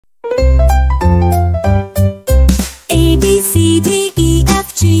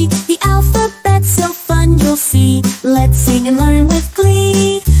Let's sing and learn with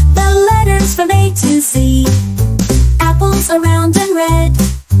glee the letters from A to Z. Apples are round and red,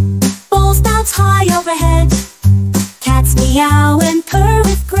 bowls bounce high overhead. Cats meow and purr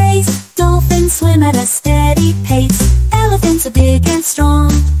with grace, dolphins swim at a steady pace. Elephants are big and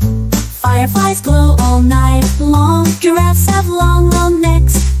strong, fireflies glow all night long. Giraffes have long, long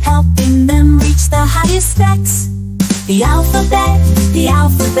necks, helping them reach the highest specks. The alphabet,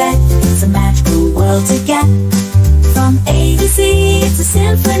 it's a magical world to get. From A to Z, it's a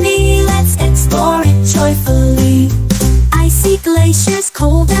symphony, let's explore it joyfully. Icy glaciers,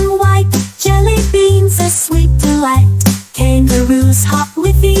 cold and white, jelly beans, a sweet delight. Kangaroos hop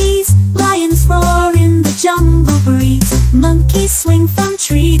with ease, lions roar in the jungle breeze. Monkeys swing from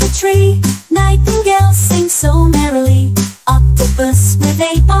tree to tree, nightingales sing so merrily. Octopus with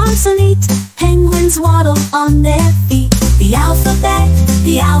 8 arms and 8, penguins waddle on their feet. The alphabet,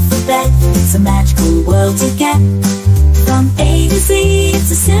 it's a magical world to get. From A to Z,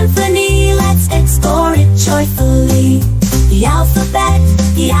 it's a symphony, let's explore it joyfully. The alphabet,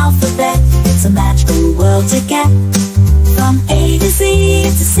 it's a magical world to get. From A to Z,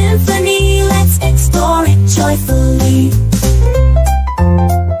 it's a symphony, let's explore it joyfully.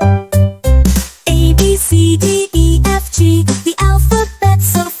 A, B, C, D, E, F, G, the alphabet's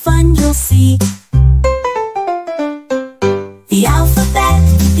so fun you'll see. The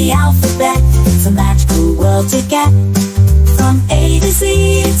alphabet, it's a magical world to get. From A to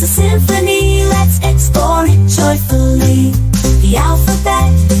Z, it's a symphony, let's explore it joyfully. The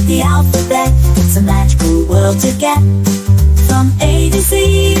alphabet, it's a magical world to get. From A to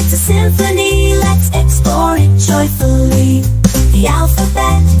Z, it's a symphony, let's explore it joyfully. The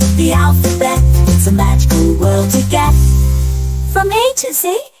alphabet, it's a magical world to get. From A to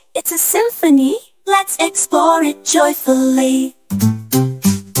Z, it's a symphony, let's explore it joyfully.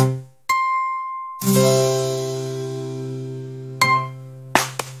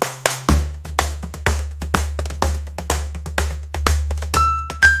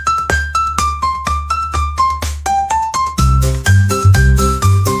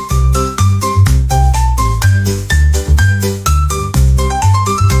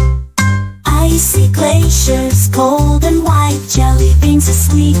 Icy glaciers, cold and white, jelly beans, a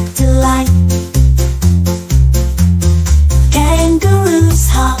sweet delight. Kangaroos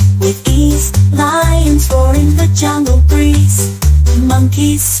hop with ease, lions roar in the jungle breeze.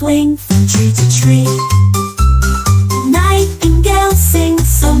 Monkeys swing from tree to tree, nightingales sing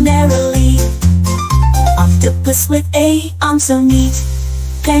so merrily. Octopus with 8 arms so neat,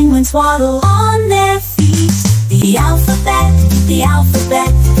 penguins waddle on their feet. The alphabet,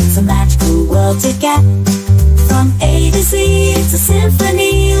 it's a magical world to get. From A to Z, it's a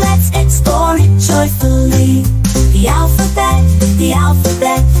symphony, let's explore it joyfully. The alphabet,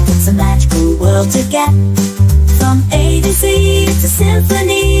 it's a magical world to get. From A to Z, it's a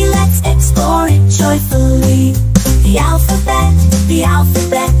symphony, let's explore it joyfully. The alphabet,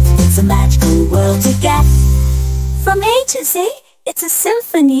 it's a magical world to get. From A to Z, it's a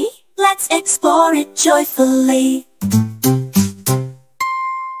symphony, let's explore it joyfully.